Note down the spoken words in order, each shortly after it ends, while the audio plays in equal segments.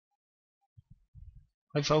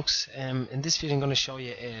Hi folks, in this video I'm going to show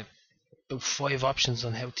you about 5 options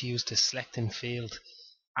on how to use the select in field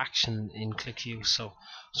action in Qlikview. So I'm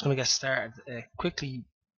just going to get started quickly.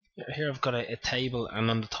 Here I've got a table,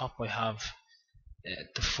 and on the top I have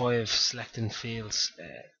the 5 select in fields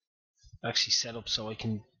actually set up, so I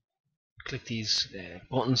can click these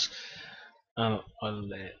buttons, and I'll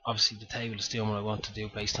obviously the table is doing what I want to do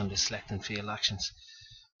based on the select in field actions.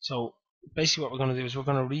 So basically what we're going to do is we're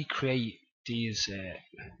going to recreate these.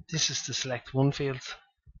 This is the select 1 field,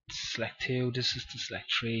 select 2, this is the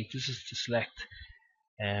select 3, this is the select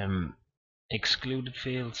excluded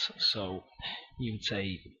fields. So you would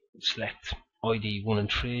say select ID 1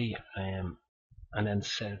 and 3, and then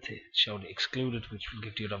set it to show the excluded, which will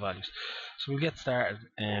give the other values. So we'll get started.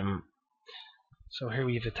 So here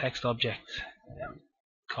we have a text object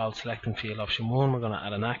called select in field option 1. We're going to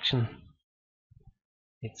add an action.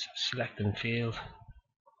 It's select in field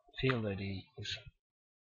ID is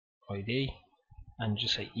ID, and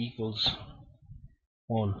just say equals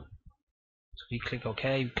 1. So if we click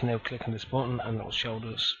OK, we can now click on this button and it will show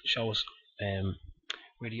us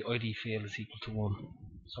where the ID field is equal to 1.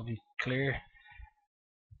 So if we clear,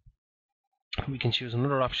 we can choose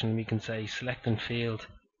another option. We can say select in field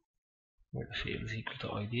where the field is equal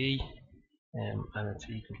to ID, and it's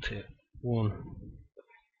equal to 1. And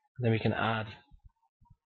then we can add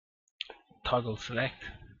toggle select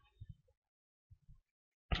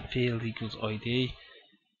field equals ID,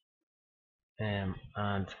 and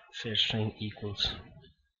search string equals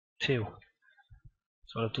 2.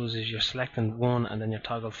 So what it does is you're selecting 1 and then you're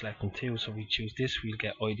toggle selecting 2. So if we choose this, we'll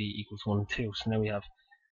get ID equals 1 and 2. So now we have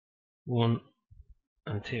 1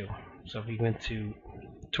 and 2. So if we went to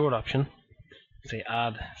third option, say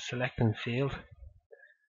add select in field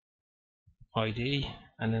ID,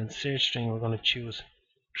 and then search string we're going to choose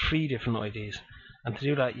 3 different IDs. And to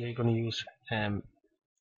do that, you're going to use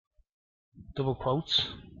double quotes,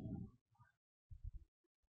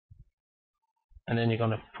 and then you're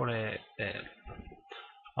going to put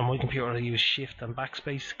on my computer I use shift and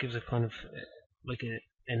backspace, gives it kind of like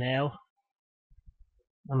an L.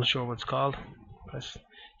 I'm not sure what it's called. Press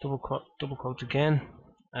double quotes again,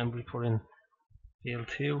 and we put in field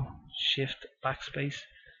 2, shift backspace,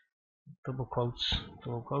 double quotes.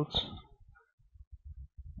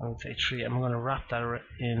 I would say 3. I'm going to wrap that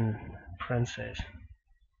in parentheses.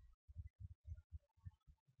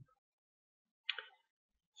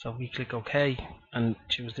 So if we click OK and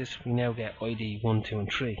choose this, we now get ID 1, 2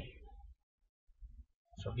 and 3.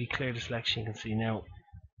 So if we clear the selection, you can see now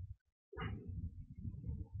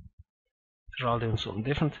they're all doing something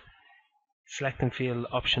different. Select in field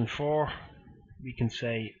option 4, we can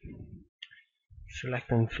say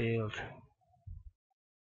select in field,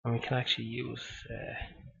 and we can actually use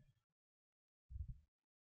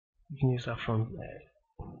you can use that from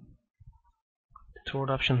the third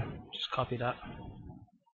option. Just copy that,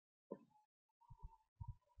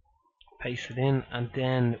 paste it in, and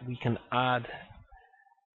then we can add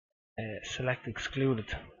select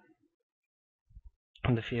excluded,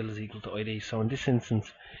 and the field is equal to ID. So in this instance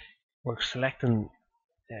we're selecting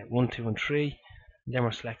 1, 2 and 3, and then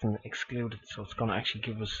we're selecting excluded, so it's going to actually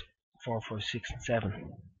give us 4, 5, 6 and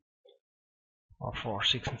 7, or 4,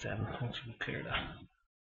 6 and 7. Actually clear that.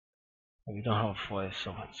 We don't have 5,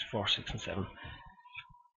 so it's 4, 6 and 7.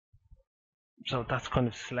 So that's kind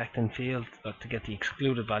of select in field to get the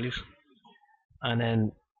excluded values. And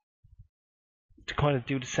then to kind of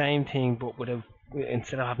do the same thing, but without,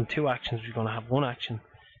 instead of having 2 actions, we're going to have 1 action,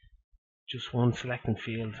 just one select in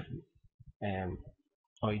field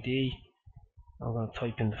ID. I'm going to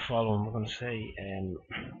type in the following. We're going to say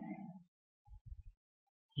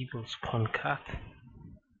equals concat,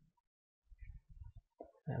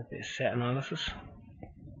 and a bit of set analysis.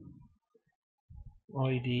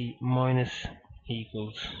 ID minus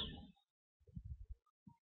equals.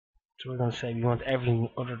 So we're going to say we want everything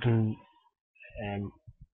other than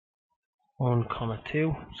 1,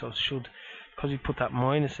 2. So it should, because we put that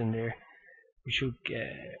minus in there, we should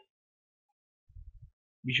get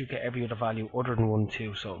every other value other than 1,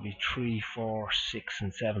 2. So it'll be 3, 4, 6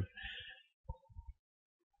 and 7.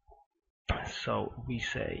 So we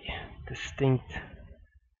say distinct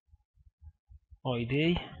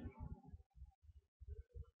ID,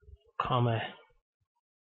 comma,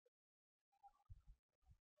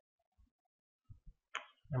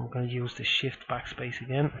 and we're going to use the shift backspace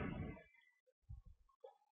again.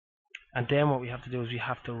 And then what we have to do is we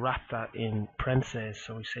have to wrap that in parentheses.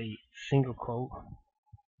 So we say single quote,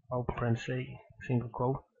 open parenthesis, single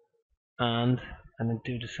quote, and then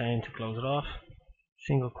do the same to close it off.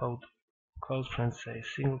 Single quote, close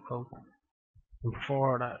parenthesis, single quote, and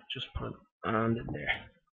before that just put an and in there.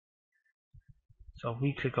 So if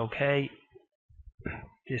we click OK,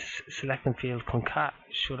 this selecting field concat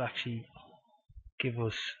should actually give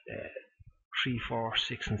us 3, 4,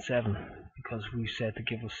 6 and 7, because we said to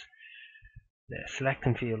give us the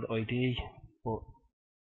selecting field ID, but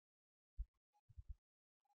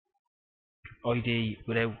ID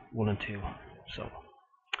without 1 and 2. So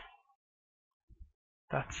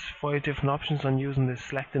that's 5 different options on using the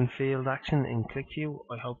selecting field action in Qlikview.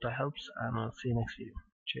 I hope that helps, and I'll see you next video.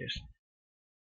 Cheers.